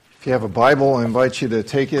If you have a Bible, I invite you to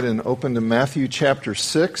take it and open to Matthew chapter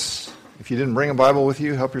 6. If you didn't bring a Bible with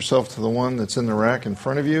you, help yourself to the one that's in the rack in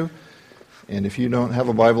front of you. And if you don't have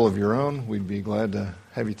a Bible of your own, we'd be glad to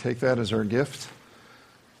have you take that as our gift.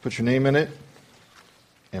 Put your name in it,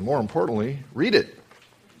 and more importantly, read it.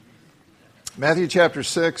 Matthew chapter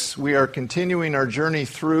 6, we are continuing our journey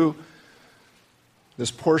through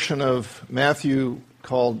this portion of Matthew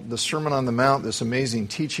called the Sermon on the Mount, this amazing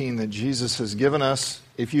teaching that Jesus has given us.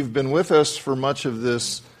 If you've been with us for much of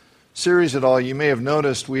this series at all, you may have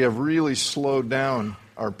noticed we have really slowed down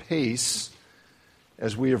our pace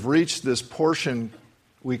as we have reached this portion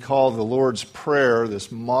we call the Lord's Prayer,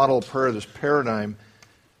 this model prayer, this paradigm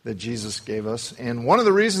that Jesus gave us. And one of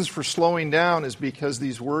the reasons for slowing down is because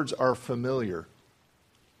these words are familiar.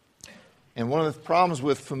 And one of the problems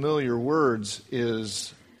with familiar words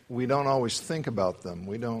is we don't always think about them.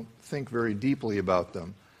 We don't think very deeply about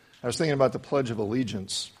them. I was thinking about the Pledge of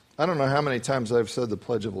Allegiance. I don't know how many times I've said the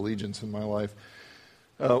Pledge of Allegiance in my life.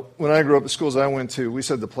 When I grew up, the schools I went to, we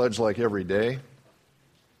said the pledge like every day.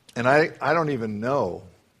 And I don't even know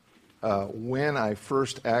when I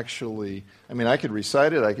first actually, I could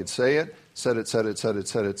recite it, I could say it, said it,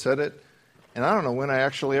 and I don't know when I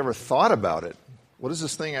actually ever thought about it. What does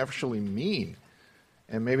this thing actually mean?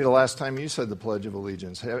 And maybe the last time you said the Pledge of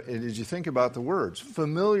Allegiance, did you think about the words?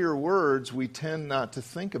 Familiar words we tend not to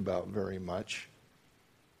think about very much.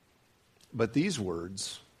 But these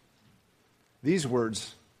words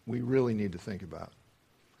we really need to think about.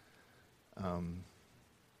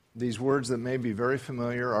 These words that may be very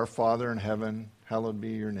familiar, our Father in heaven, hallowed be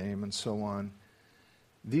your name, and so on.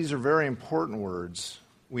 These are very important words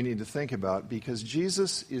we need to think about because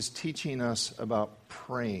Jesus is teaching us about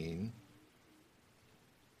praying.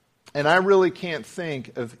 And I really can't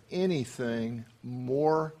think of anything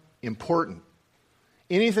more important,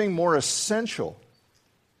 anything more essential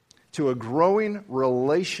to a growing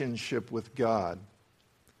relationship with God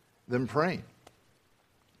than praying.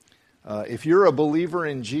 If you're a believer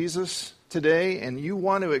in Jesus today and you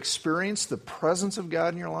want to experience the presence of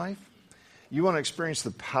God in your life, you want to experience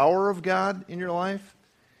the power of God in your life,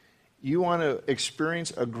 you want to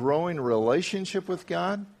experience a growing relationship with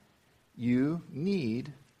God, you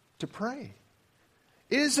need to pray.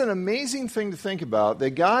 It is an amazing thing to think about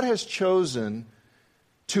that God has chosen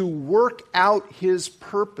to work out His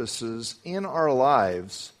purposes in our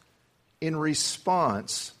lives in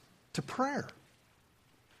response to prayer.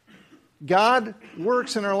 God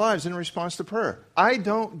works in our lives in response to prayer. I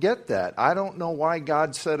don't get that. I don't know why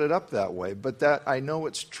God set it up that way, but that I know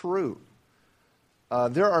it's true.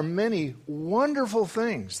 There are many wonderful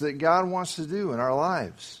things that God wants to do in our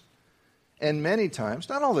lives. And many times,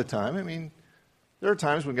 not all the time, there are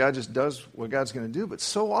times when God just does what God's going to do, but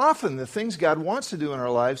so often the things God wants to do in our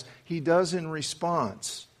lives, He does in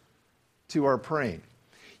response to our praying.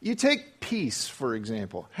 You take peace, for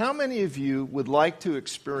example. How many of you would like to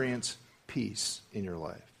experience peace in your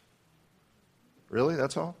life? Really?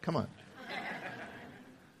 That's all? Come on.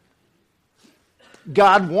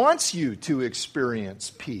 God wants you to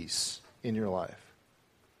experience peace in your life.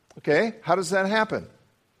 Okay? How does that happen?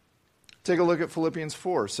 Take a look at Philippians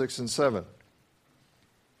 4, 6 and 7.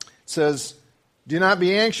 It says, do not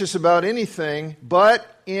be anxious about anything, but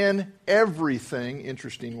in everything,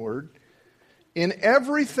 interesting word, in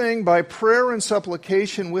everything by prayer and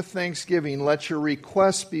supplication with thanksgiving, let your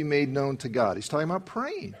requests be made known to God. He's talking about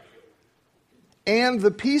praying. And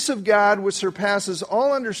the peace of God, which surpasses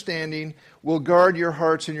all understanding, will guard your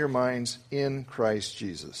hearts and your minds in Christ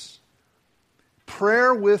Jesus.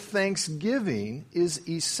 Prayer with thanksgiving is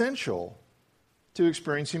essential to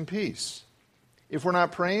experiencing peace. If we're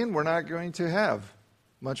not praying, we're not going to have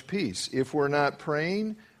much peace. If we're not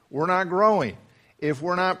praying, we're not growing. If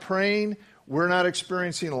we're not praying, we're not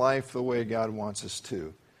experiencing life the way God wants us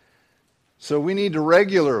to. So we need to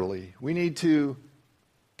regularly, we need to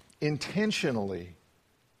intentionally,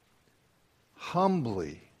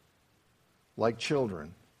 humbly, like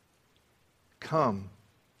children, come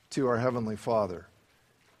to our Heavenly Father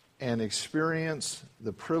and experience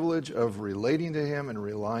the privilege of relating to Him and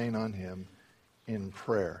relying on Him in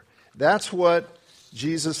prayer. That's what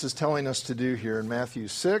Jesus is telling us to do here in Matthew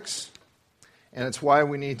 6, and it's why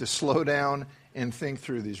we need to slow down and think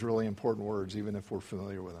through these really important words, even if we're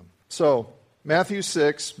familiar with them. So, Matthew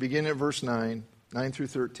 6, beginning at verse 9 through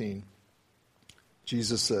 13,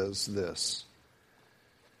 Jesus says this,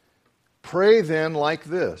 pray then like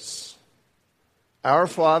this, our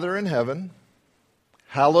Father in heaven,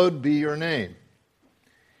 hallowed be your name.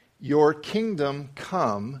 Your kingdom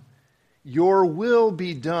come, your will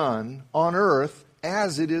be done on earth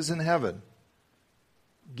as it is in heaven.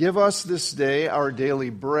 Give us this day our daily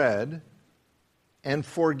bread, and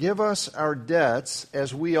forgive us our debts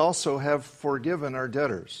as we also have forgiven our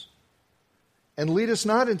debtors. And lead us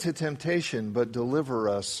not into temptation, but deliver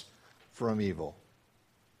us from evil.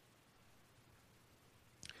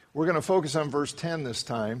 We're going to focus on verse 10 this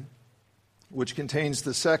time, which contains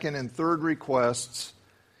the second and third requests.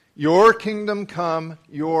 Your kingdom come,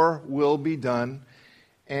 your will be done.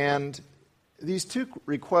 And these two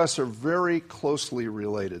requests are very closely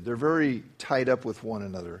related. They're very tied up with one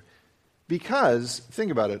another. Because,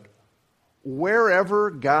 think about it,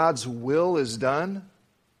 wherever God's will is done,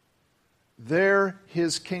 there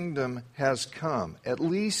his kingdom has come, at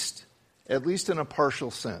least in a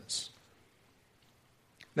partial sense.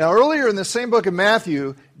 Now, earlier in the same book of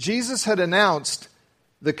Matthew, Jesus had announced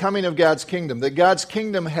the coming of God's kingdom, that God's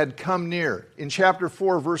kingdom had come near. In chapter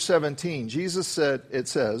 4, verse 17, Jesus said, it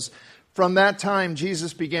says, "From that time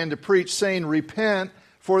Jesus began to preach, saying, 'Repent,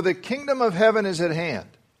 for the kingdom of heaven is at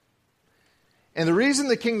hand.'" And the reason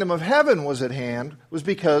the kingdom of heaven was at hand was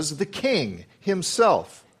because the king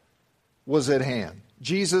himself was at hand.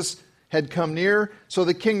 Jesus had come near, so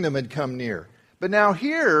the kingdom had come near. But now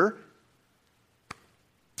here,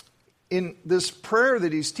 in this prayer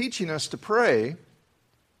that he's teaching us to pray,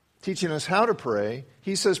 teaching us how to pray,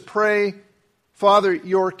 he says, "Pray, Father,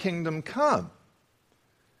 your kingdom come."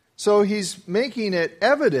 So he's making it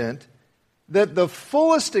evident that the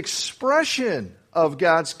fullest expression of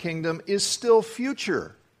God's kingdom is still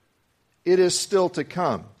future. It is still to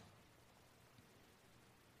come.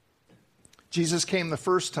 Jesus came the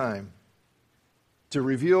first time to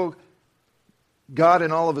reveal God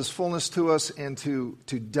in all of his fullness to us and to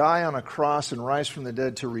die on a cross and rise from the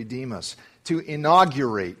dead to redeem us, to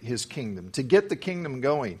inaugurate his kingdom, to get the kingdom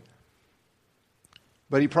going.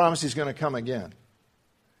 But he promised he's going to come again.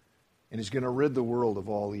 And he's going to rid the world of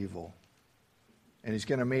all evil. And he's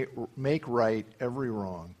going to make right every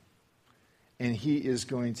wrong. And he is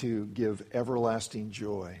going to give everlasting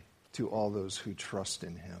joy to all those who trust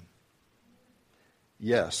in him.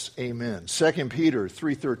 Yes, amen. 2 Peter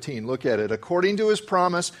 3:13, look at it. "According to his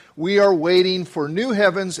promise, we are waiting for new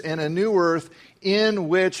heavens and a new earth in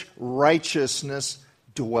which righteousness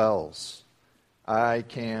dwells." I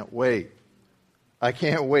can't wait. I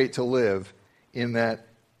can't wait to live in that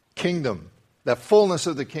kingdom, that fullness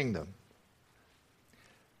of the kingdom.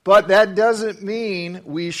 But that doesn't mean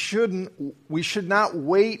we should not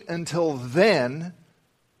wait until then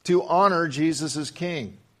to honor Jesus as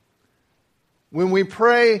king. When we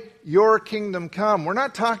pray, "Your kingdom come," we're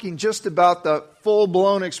not talking just about the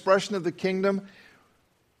full-blown expression of the kingdom.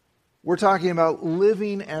 We're talking about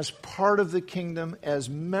living as part of the kingdom, as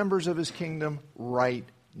members of his kingdom right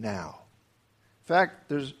now. In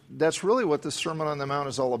fact, that's really what the Sermon on the Mount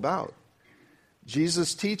is all about.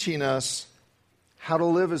 Jesus teaching us how to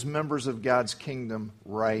live as members of God's kingdom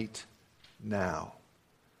right now.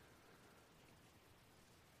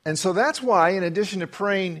 And so that's why, in addition to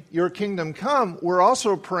praying, "Your kingdom come," we're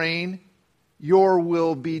also praying, "Your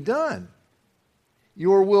will be done."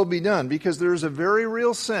 Your will be done, because there's a very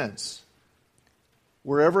real sense,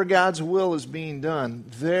 wherever God's will is being done,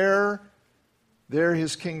 there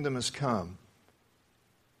his kingdom has come.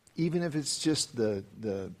 Even if it's just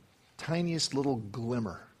the tiniest little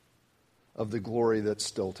glimmer of the glory that's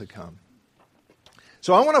still to come.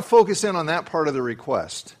 So I want to focus in on that part of the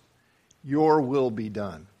request. Your will be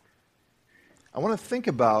done. I want to think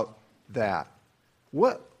about that.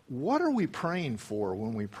 What are we praying for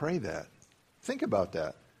when we pray that? Think about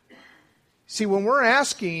that. See, when we're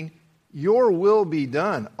asking, "Your will be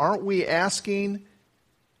done," aren't we asking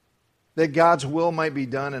that God's will might be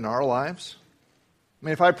done in our lives? I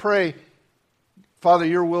mean, if I pray, "Father,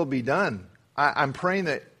 your will be done," I'm praying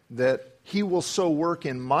that he will so work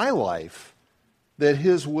in my life that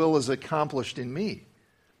his will is accomplished in me,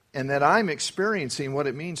 and that I'm experiencing what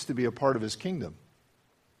it means to be a part of his kingdom.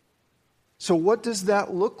 So what does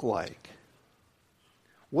that look like?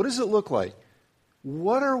 What does it look like?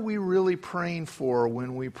 What are we really praying for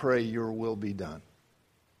when we pray, "Your will be done"?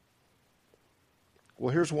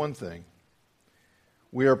 Well, here's one thing.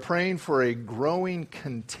 We are praying for a growing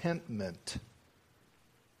contentment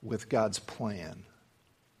with God's plan.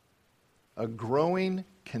 A growing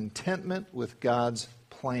contentment with God's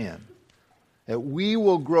plan. That we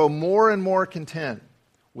will grow more and more content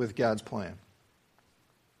with God's plan.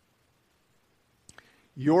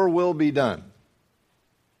 Your will be done.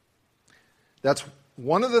 That's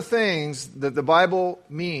one of the things that the Bible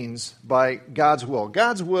means by God's will.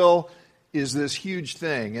 God's will is this huge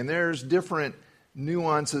thing, and there's different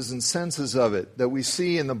nuances and senses of it that we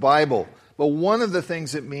see in the Bible. But one of the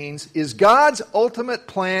things it means is God's ultimate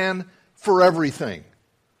plan for everything.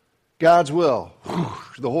 God's will,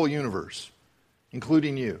 the whole universe,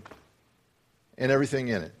 including you and everything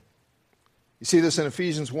in it. You see this in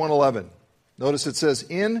Ephesians 1:11. Notice it says,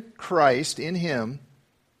 in Christ, in Him,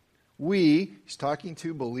 he's talking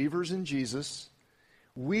to believers in Jesus,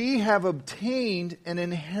 we have obtained an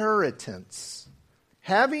inheritance,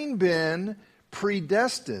 having been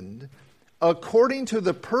predestined according to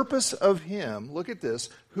the purpose of Him, look at this,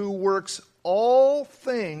 who works all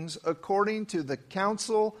things according to the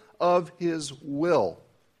counsel of His will.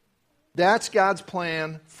 That's God's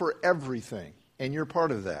plan for everything, and you're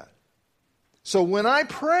part of that. So when I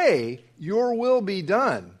pray, your will be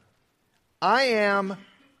done, I am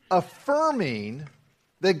affirming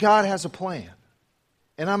that God has a plan.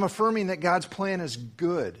 And I'm affirming that God's plan is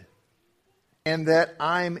good. And that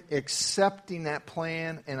I'm accepting that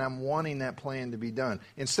plan and I'm wanting that plan to be done.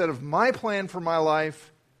 Instead of my plan for my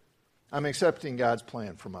life, I'm accepting God's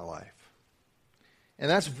plan for my life. And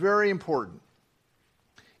that's very important.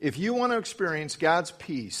 If you want to experience God's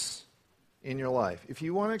peace in your life, if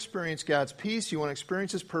you want to experience God's peace, you want to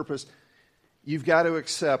experience His purpose, you've got to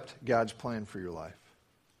accept God's plan for your life.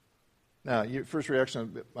 Now, your first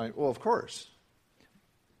reaction, well, of course.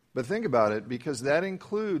 But think about it, because that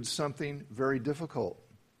includes something very difficult.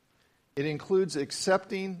 It includes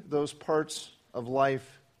accepting those parts of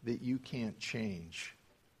life that you can't change.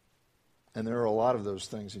 And there are a lot of those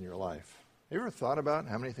things in your life. Have you ever thought about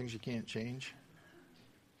how many things you can't change?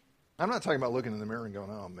 I'm not talking about looking in the mirror and going,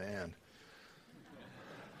 oh man.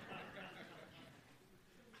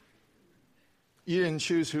 You didn't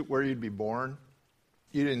choose where you'd be born.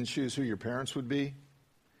 You didn't choose who your parents would be.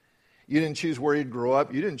 You didn't choose where you'd grow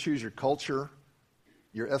up. You didn't choose your culture,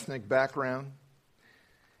 your ethnic background.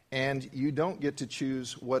 And you don't get to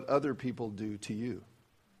choose what other people do to you.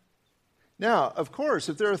 Now, of course,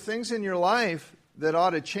 if there are things in your life that ought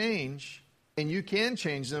to change, and you can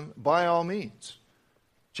change them, by all means,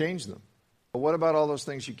 change them. But what about all those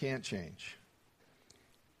things you can't change?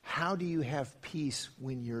 How do you have peace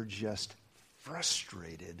when you're just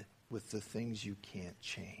frustrated with the things you can't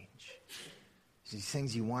change? These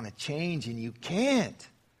things you want to change and you can't.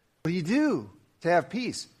 What do you do to have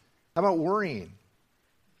peace? How about worrying?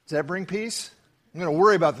 Does that bring peace? I'm going to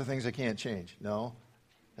worry about the things I can't change. No,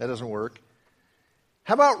 that doesn't work.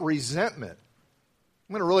 How about resentment?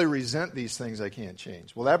 I'm going to really resent these things I can't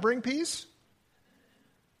change. Will that bring peace?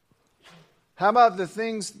 How about the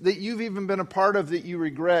things that you've even been a part of that you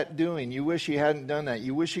regret doing? You wish you hadn't done that.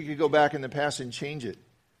 You wish you could go back in the past and change it.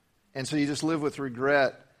 And so you just live with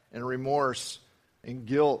regret and remorse and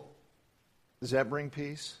guilt. Does that bring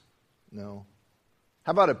peace? No.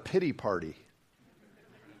 How about a pity party?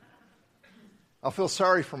 I'll feel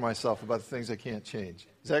sorry for myself about the things I can't change.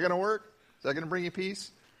 Is that going to work? Is that going to bring you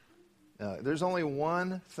peace? No. There's only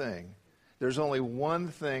one thing. There's only one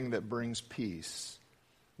thing that brings peace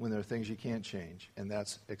when there are things you can't change, and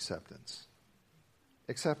that's acceptance.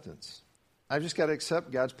 Acceptance. I've just got to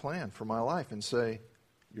accept God's plan for my life and say,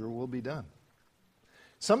 your will be done.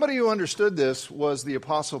 Somebody who understood this was the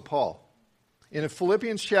Apostle Paul. In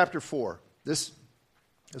Philippians chapter 4, this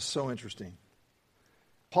is so interesting.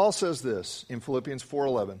 Paul says this in Philippians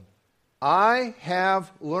 4:11, I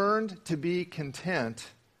have learned to be content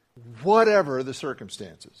whatever the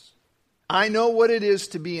circumstances. I know what it is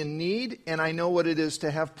to be in need, and I know what it is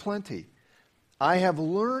to have plenty. I have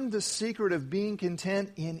learned the secret of being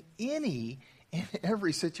content in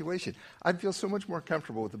every situation. I'd feel so much more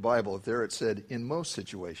comfortable with the Bible if there it said, in most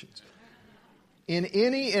situations. In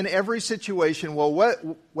any and every situation,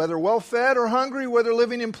 whether well-fed or hungry, whether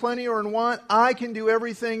living in plenty or in want, I can do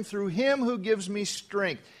everything through Him who gives me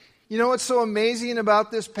strength. You know what's so amazing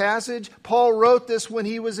about this passage? Paul wrote this when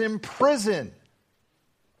he was in prison.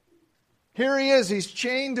 Here he is, he's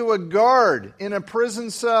chained to a guard in a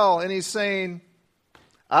prison cell, and he's saying,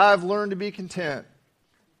 I've learned to be content,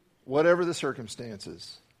 whatever the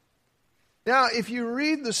circumstances. Now, if you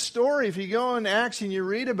read the story, if you go in Acts and you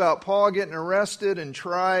read about Paul getting arrested and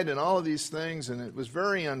tried and all of these things, and it was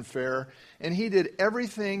very unfair, and he did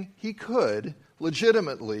everything he could,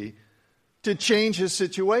 legitimately, to change his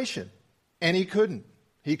situation. And he couldn't.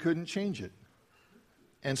 He couldn't change it.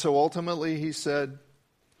 And so ultimately he said,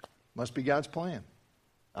 must be God's plan.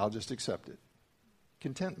 I'll just accept it.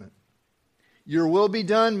 Contentment. Your will be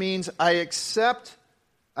done means I accept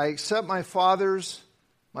my Father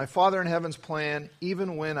in heaven's plan,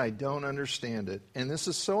 even when I don't understand it. And this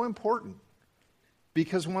is so important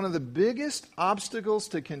because one of the biggest obstacles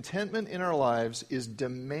to contentment in our lives is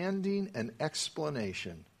demanding an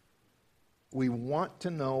explanation. We want to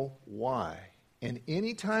know why. And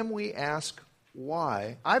anytime we ask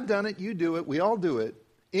why, I've done it, you do it, we all do it,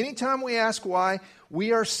 Anytime we ask why,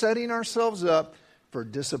 we are setting ourselves up for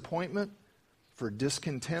disappointment, for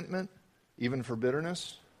discontentment, even for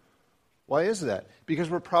bitterness. Why is that? Because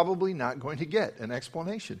we're probably not going to get an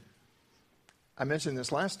explanation. I mentioned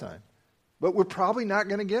this last time. But we're probably not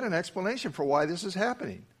going to get an explanation for why this is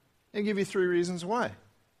happening. I'll give you 3 reasons why.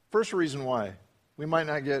 First reason why we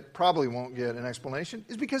probably won't get an explanation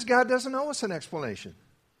is because God doesn't owe us an explanation.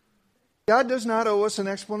 God does not owe us an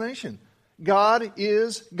explanation. God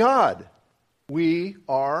is God. We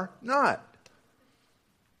are not.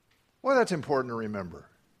 Well, that's important to remember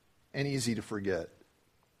and easy to forget.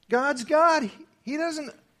 God's God. He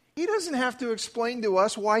doesn't have to explain to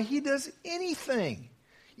us why he does anything.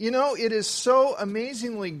 You know, it is so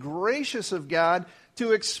amazingly gracious of God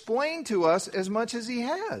to explain to us as much as he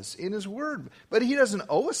has in his word. But he doesn't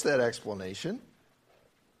owe us that explanation.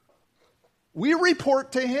 We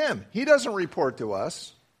report to him. He doesn't report to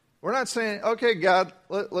us. We're not saying, okay, God,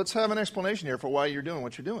 let's have an explanation here for why you're doing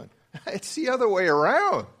what you're doing. It's the other way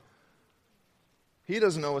around. He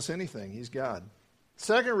doesn't owe us anything. He's God.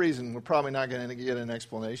 Second reason we're probably not going to get an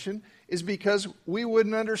explanation is because we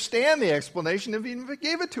wouldn't understand the explanation if he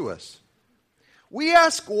gave it to us. We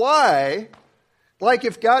ask why, like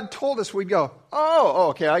if God told us, we'd go, oh,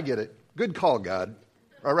 okay, I get it. Good call, God.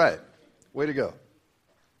 All right, way to go.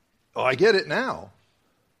 Oh, I get it now.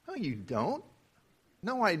 No, you don't.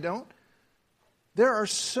 No, I don't. There are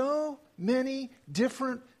so many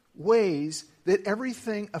different ways that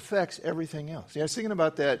everything affects everything else. I was thinking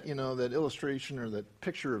about that, that illustration or that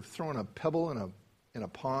picture of throwing a pebble in a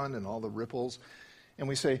pond and all the ripples. And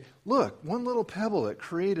we say, look, one little pebble that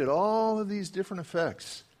created all of these different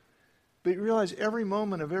effects. But you realize every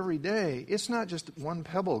moment of every day, it's not just one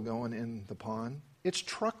pebble going in the pond. It's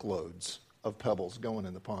truckloads of pebbles going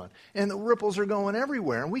in the pond. And the ripples are going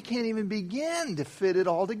everywhere. And we can't even begin to fit it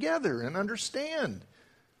all together and understand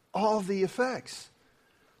all of the effects.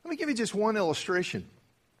 Let me give you just one illustration.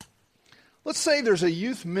 Let's say there's a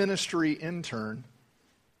youth ministry intern,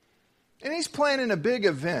 and he's planning a big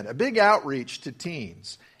event, a big outreach to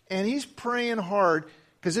teens. And he's praying hard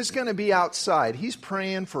because it's going to be outside. He's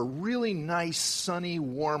praying for really nice, sunny,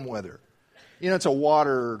 warm weather. It's a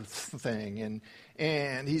water thing,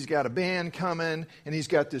 and he's got a band coming, and he's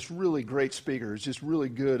got this really great speaker who's just really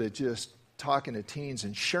good at just talking to teens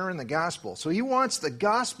and sharing the gospel. So he wants the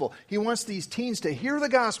gospel. He wants these teens to hear the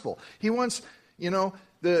gospel. He wants,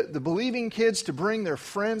 the believing kids to bring their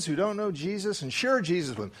friends who don't know Jesus and share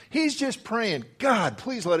Jesus with them. He's just praying, God,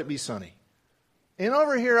 please let it be sunny. And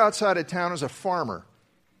over here outside of town is a farmer.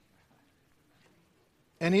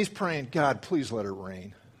 And he's praying, God, please let it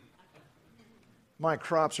rain. My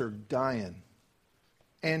crops are dying.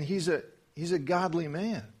 And he's a godly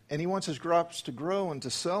man. And he wants his crops to grow and to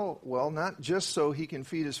sell well, not just so he can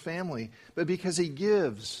feed his family, but because he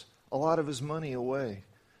gives a lot of his money away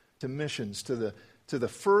to missions, to the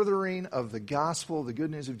furthering of the gospel, the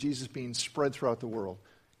good news of Jesus being spread throughout the world.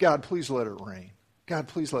 God, please let it rain. God,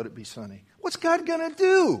 please let it be sunny. What's God going to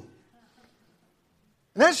do?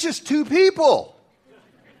 And that's just 2 people.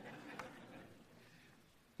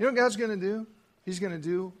 You know what God's going to do? He's going to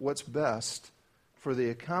do what's best for the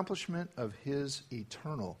accomplishment of his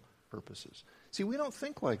eternal purposes. See, we don't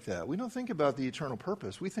think like that. We don't think about the eternal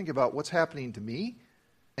purpose. We think about what's happening to me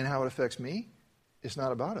and how it affects me. It's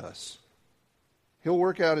not about us. He'll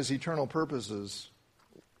work out his eternal purposes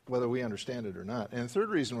whether we understand it or not. And the third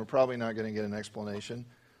reason we're probably not going to get an explanation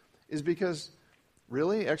is because,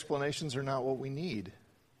 really, explanations are not what we need.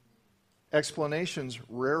 Explanations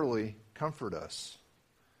rarely comfort us.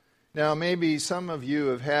 Now, maybe some of you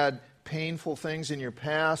have had painful things in your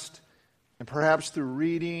past, and perhaps through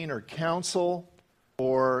reading or counsel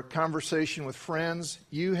or conversation with friends,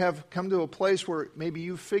 you have come to a place where maybe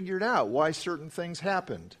you figured out why certain things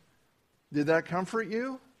happened. Did that comfort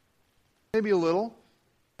you? Maybe a little.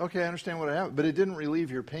 Okay, I understand what happened. But it didn't relieve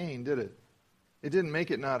your pain, did it? It didn't make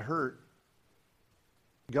it not hurt.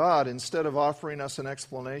 God, instead of offering us an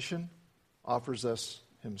explanation, offers us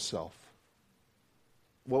himself.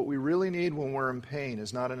 What we really need when we're in pain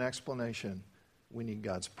is not an explanation. We need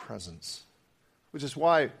God's presence. Which is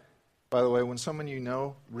why, by the way, when someone you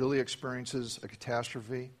know really experiences a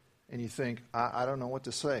catastrophe and you think, I don't know what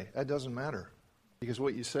to say, that doesn't matter. Because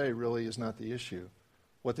what you say really is not the issue.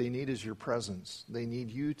 What they need is your presence. They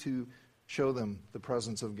need you to show them the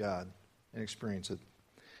presence of God and experience it.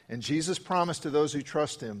 And Jesus promised to those who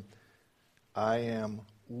trust him, I am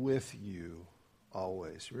with you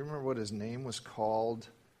always. Remember what his name was called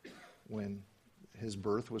when his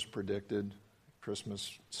birth was predicted?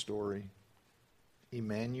 Christmas story.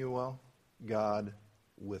 Emmanuel, God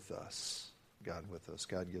with us. God with us.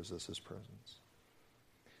 God gives us his presence.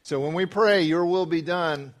 So when we pray, your will be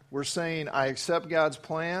done, we're saying, I accept God's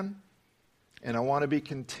plan, and I want to be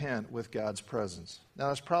content with God's presence. Now,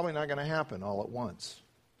 that's probably not going to happen all at once.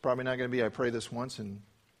 Probably not going to be, I pray this once and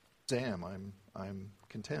damn, I'm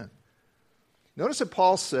content. Notice that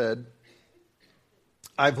Paul said,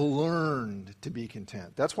 I've learned to be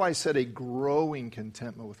content. That's why I said a growing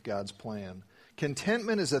contentment with God's plan.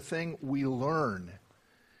 Contentment is a thing we learn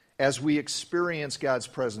as we experience God's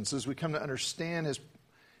presence, as we come to understand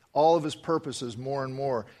all of His purposes more and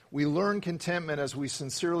more. We learn contentment as we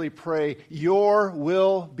sincerely pray, your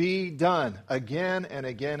will be done, again and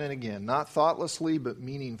again and again. Not thoughtlessly, but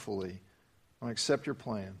meaningfully. I accept your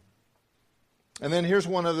plan. And then here's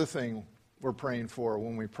one other thing we're praying for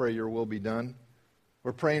when we pray your will be done.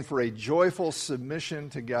 We're praying for a joyful submission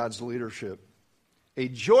to God's leadership. A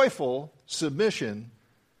joyful submission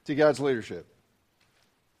to God's leadership.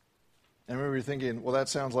 And maybe you're thinking, well, that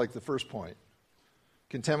sounds like the first point.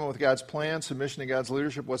 Contentment with God's plan, submission to God's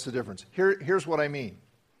leadership, what's the difference? Here's what I mean.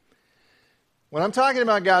 When I'm talking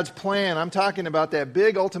about God's plan, I'm talking about that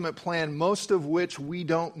big ultimate plan, most of which we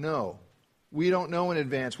don't know. We don't know in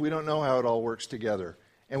advance. We don't know how it all works together.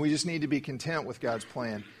 And we just need to be content with God's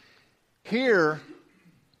plan. Here,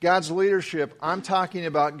 God's leadership, I'm talking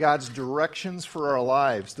about God's directions for our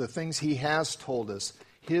lives, the things He has told us,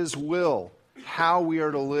 His will, how we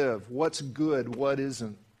are to live, what's good, what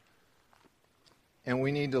isn't. And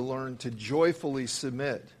we need to learn to joyfully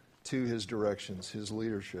submit to His directions, His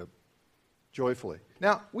leadership. Joyfully.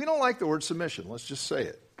 Now, we don't like the word submission. Let's just say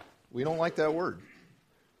it. We don't like that word.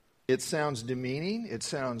 It sounds demeaning. It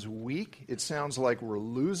sounds weak. It sounds like we're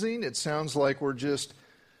losing. It sounds like we're just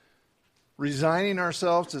resigning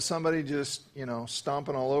ourselves to somebody just,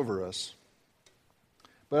 stomping all over us.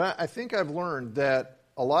 But I think I've learned that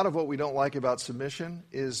a lot of what we don't like about submission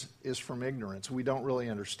is from ignorance. We don't really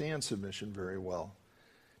understand submission very well.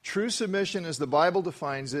 True submission, as the Bible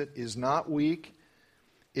defines it, is not weak,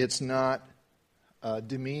 it's not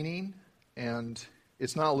demeaning, and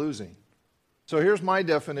it's not losing. So here's my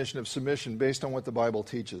definition of submission based on what the Bible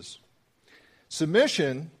teaches.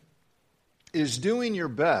 Submission is doing your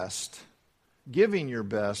best, giving your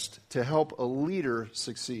best to help a leader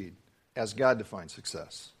succeed, as God defines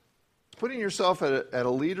success. Putting yourself at a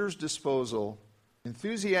leader's disposal,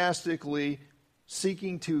 enthusiastically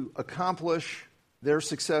seeking to accomplish their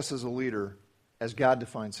success as a leader, as God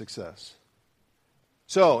defines success.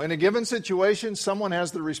 So, in a given situation, someone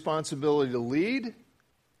has the responsibility to lead,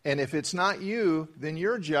 and if it's not you, then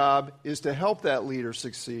your job is to help that leader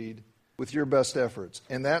succeed with your best efforts.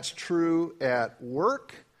 And that's true at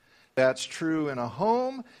work, that's true in a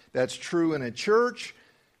home, that's true in a church,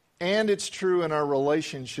 and it's true in our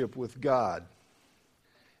relationship with God.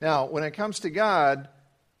 Now, when it comes to God,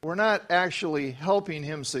 we're not actually helping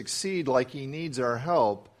Him succeed like He needs our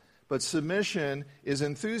help, but submission is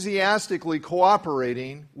enthusiastically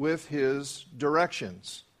cooperating with His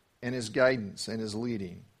directions and His guidance and His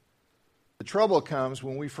leading. The trouble comes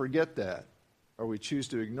when we forget that, or we choose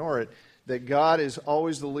to ignore it, that God is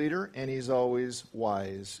always the leader and He's always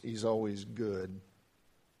wise. He's always good.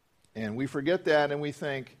 And we forget that and we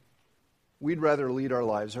think we'd rather lead our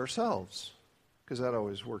lives ourselves, because that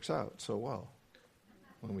always works out so well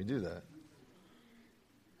when we do that.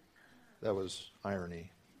 That was irony.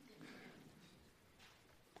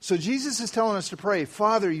 So Jesus is telling us to pray,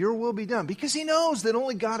 Father, your will be done, because He knows that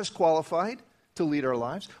only God is qualified to lead our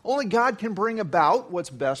lives. Only God can bring about what's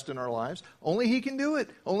best in our lives. Only He can do it.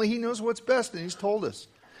 Only He knows what's best, and He's told us.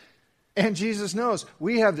 And Jesus knows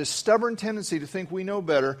we have this stubborn tendency to think we know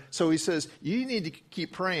better, so He says, you need to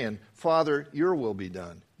keep praying, Father, your will be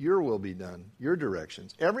done. Your will be done. Your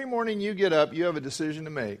directions. Every morning you get up, you have a decision to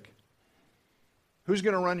make. Who's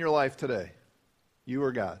going to run your life today? You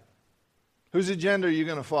or God? Whose agenda are you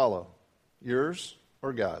going to follow? Yours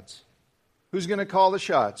or God's? Who's going to call the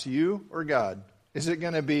shots? You or God? Is it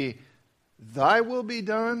going to be thy will be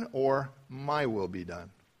done or my will be done?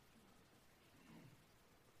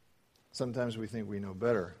 Sometimes we think we know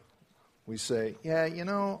better. We say, I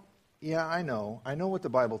know. I know what the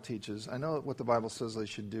Bible teaches. I know what the Bible says I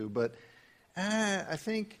should do, but I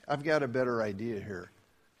think I've got a better idea here.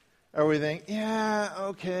 Or we think,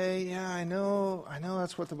 I know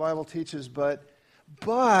that's what the Bible teaches, but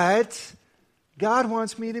God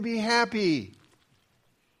wants me to be happy.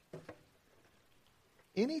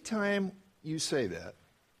 Anytime you say that,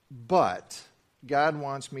 but God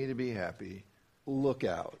wants me to be happy, look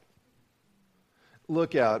out.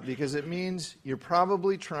 Look out, because it means you're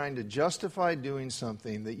probably trying to justify doing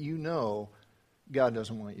something that you know God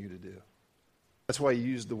doesn't want you to do. That's why you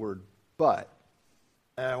use the word but.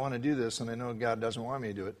 I want to do this, and I know God doesn't want me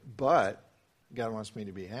to do it, but God wants me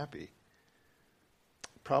to be happy?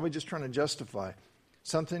 Probably just trying to justify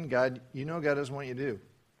something God doesn't want you to do.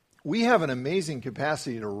 We have an amazing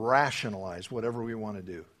capacity to rationalize whatever we want to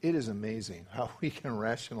do. It is amazing how we can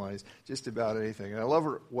rationalize just about anything. And I love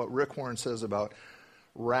what Rick Warren says about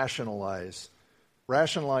rationalize.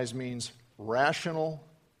 Rationalize means rational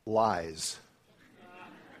lies.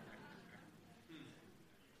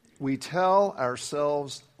 We tell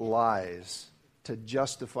ourselves lies to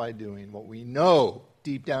justify doing what we know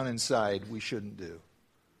deep down inside we shouldn't do.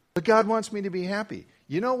 But God wants me to be happy.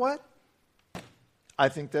 You know what? I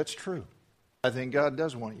think that's true. I think God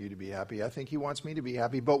does want you to be happy. I think He wants me to be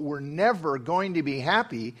happy. But we're never going to be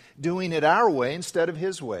happy doing it our way instead of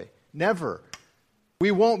His way. Never.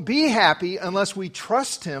 We won't be happy unless we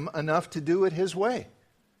trust Him enough to do it His way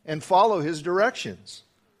and follow His directions.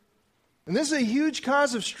 And this is a huge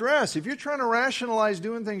cause of stress. If you're trying to rationalize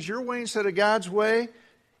doing things your way instead of God's way,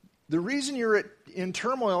 the reason you're in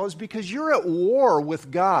turmoil is because you're at war with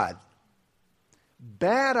God.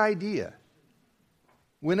 Bad idea.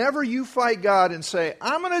 Whenever you fight God and say,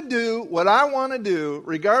 I'm going to do what I want to do,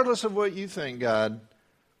 regardless of what you think, God,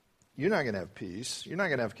 you're not going to have peace. You're not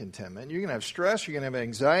going to have contentment. You're going to have stress. You're going to have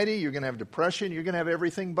anxiety. You're going to have depression. You're going to have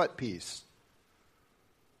everything but peace.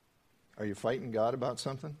 Are you fighting God about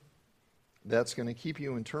something? That's going to keep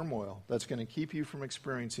you in turmoil. That's going to keep you from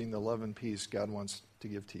experiencing the love and peace God wants to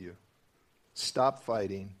give to you. Stop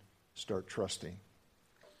fighting. Start trusting.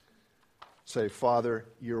 Say, Father,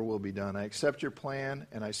 your will be done. I accept your plan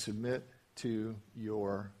and I submit to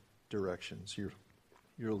your directions,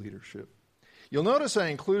 your leadership. You'll notice I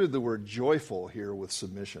included the word joyful here with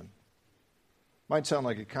submission. Might sound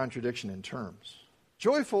like a contradiction in terms.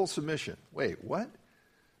 Joyful submission. Wait, what?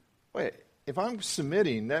 Wait, if I'm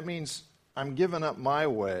submitting, that means I'm giving up my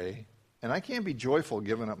way, and I can't be joyful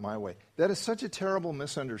giving up my way. That is such a terrible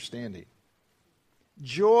misunderstanding.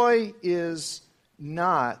 Joy is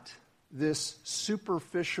not this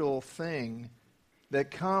superficial thing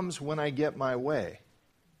that comes when I get my way.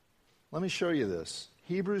 Let me show you this.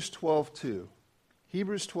 Hebrews 12:2.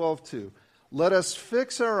 Hebrews 12:2. Let us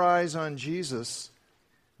fix our eyes on Jesus,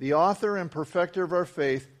 the author and perfecter of our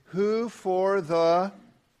faith, who for the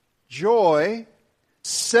joy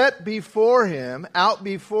set before him, out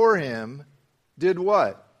before him, did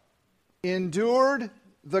what? Endured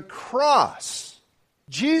the cross.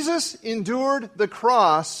 Jesus endured the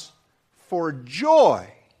cross for joy.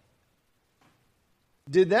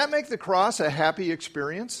 Did that make the cross a happy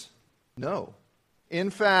experience? No. In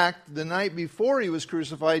fact, the night before he was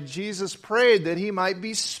crucified, Jesus prayed that he might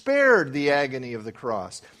be spared the agony of the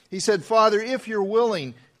cross. He said, Father, if you're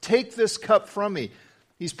willing, take this cup from me.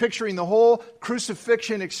 He's picturing the whole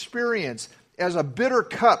crucifixion experience as a bitter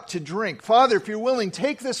cup to drink. Father, if you're willing,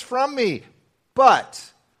 take this from me,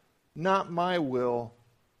 but not my will,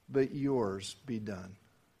 but yours be done.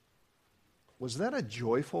 Was that a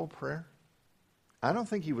joyful prayer? I don't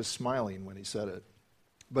think he was smiling when he said it.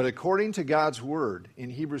 But according to God's word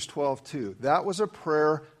in Hebrews 12:2, that was a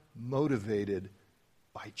prayer motivated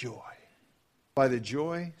by joy. By the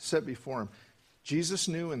joy set before him. Jesus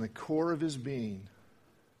knew in the core of his being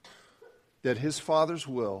that his Father's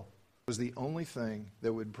will was the only thing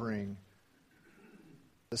that would bring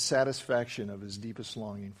the satisfaction of his deepest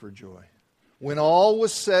longing for joy. When all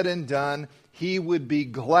was said and done, he would be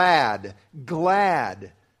glad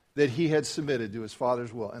that he had submitted to his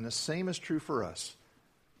Father's will. And the same is true for us.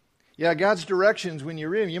 Yeah, God's directions, when you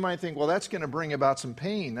read them, you might think, well, that's going to bring about some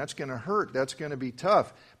pain. That's going to hurt. That's going to be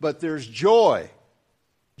tough. But there's joy.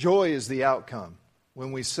 Joy is the outcome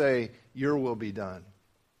when we say, your will be done.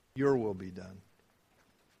 Your will be done.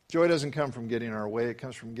 Joy doesn't come from getting our way. It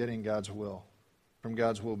comes from getting God's will, from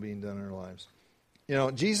God's will being done in our lives. You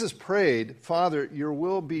know, Jesus prayed, Father, your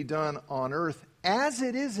will be done on earth as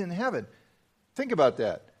it is in heaven. Think about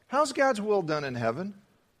that. How's God's will done in heaven?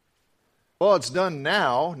 Well, it's done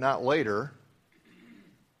now, not later.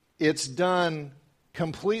 It's done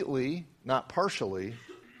completely, not partially.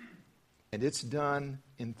 And it's done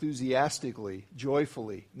enthusiastically,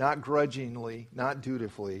 joyfully, not grudgingly, not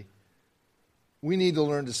dutifully. We need to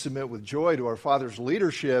learn to submit with joy to our Father's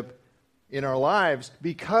leadership in our lives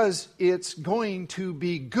because it's going to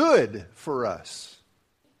be good for us.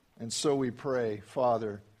 And so we pray,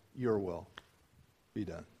 Father, your will be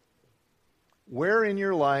done. Where in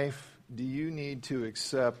your life do you need to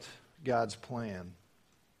accept God's plan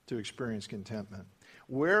to experience contentment?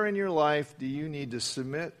 Where in your life do you need to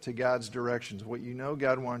submit to God's directions, what you know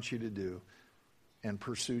God wants you to do, and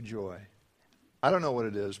pursue joy? I don't know what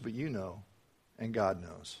it is, but you know, and God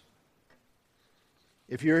knows.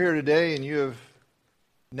 If you're here today and you have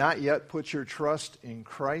not yet put your trust in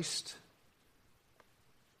Christ,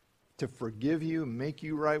 to forgive you, make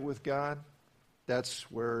you right with God, that's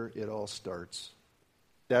where it all starts.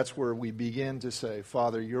 That's where we begin to say,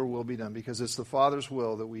 Father, your will be done, because it's the Father's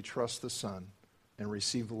will that we trust the Son and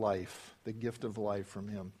receive life, the gift of life from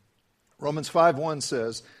him. Romans 5:1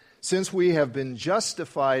 says, since we have been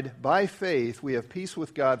justified by faith, we have peace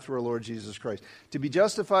with God through our Lord Jesus Christ. To be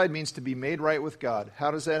justified means to be made right with God. How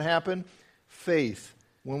does that happen? Faith.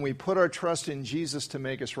 When we put our trust in Jesus to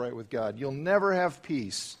make us right with God. You'll never have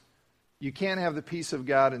peace. You can't have the peace of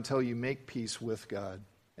God until you make peace with God.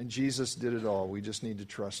 And Jesus did it all. We just need to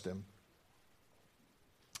trust him.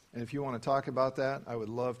 And if you want to talk about that, I would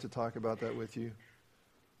love to talk about that with you.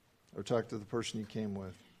 Or talk to the person you came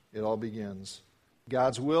with. It all begins.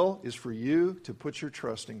 God's will is for you to put your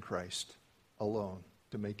trust in Christ alone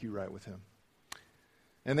to make you right with him.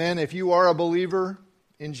 And then if you are a believer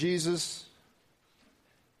in Jesus,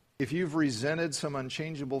 if you've resented some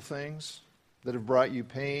unchangeable things that have brought you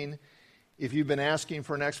pain, if you've been asking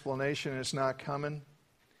for an explanation and it's not coming,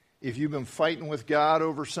 if you've been fighting with God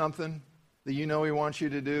over something that you know he wants you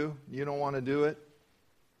to do, you don't want to do it,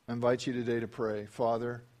 I invite you today to pray,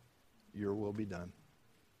 Father, your will be done.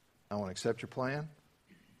 I want to accept your plan,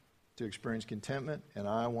 to experience contentment, and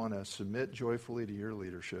I want to submit joyfully to your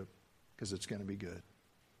leadership because it's going to be good.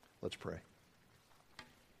 Let's pray.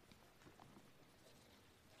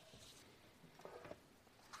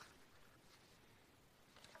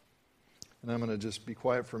 And I'm going to just be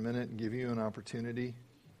quiet for a minute and give you an opportunity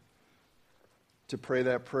to pray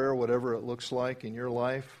that prayer, whatever it looks like in your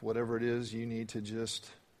life, whatever it is you need to just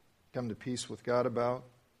come to peace with God about,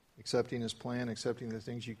 accepting his plan, accepting the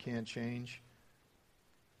things you can't change,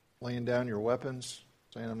 laying down your weapons,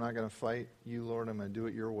 saying, I'm not going to fight you, Lord, I'm going to do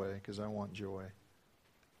it your way because I want joy.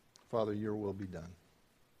 Father, your will be done.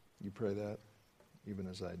 You pray that even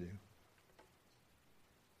as I do.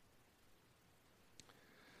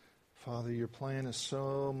 Father, your plan is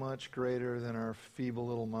so much greater than our feeble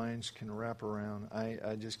little minds can wrap around.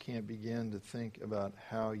 I just can't begin to think about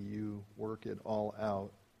how you work it all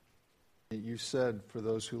out. You said, for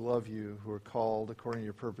those who love you, who are called according to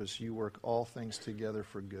your purpose, you work all things together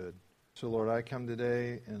for good. So, Lord, I come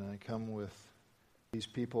today, and I come with these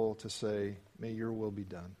people to say, may your will be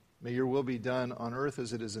done. May your will be done on earth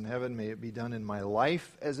as it is in heaven. May it be done in my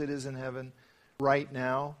life as it is in heaven, right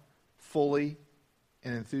now, fully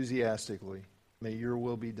and enthusiastically. May your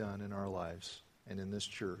will be done in our lives and in this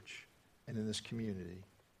church and in this community,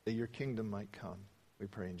 that your kingdom might come. We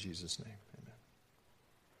pray in Jesus' name.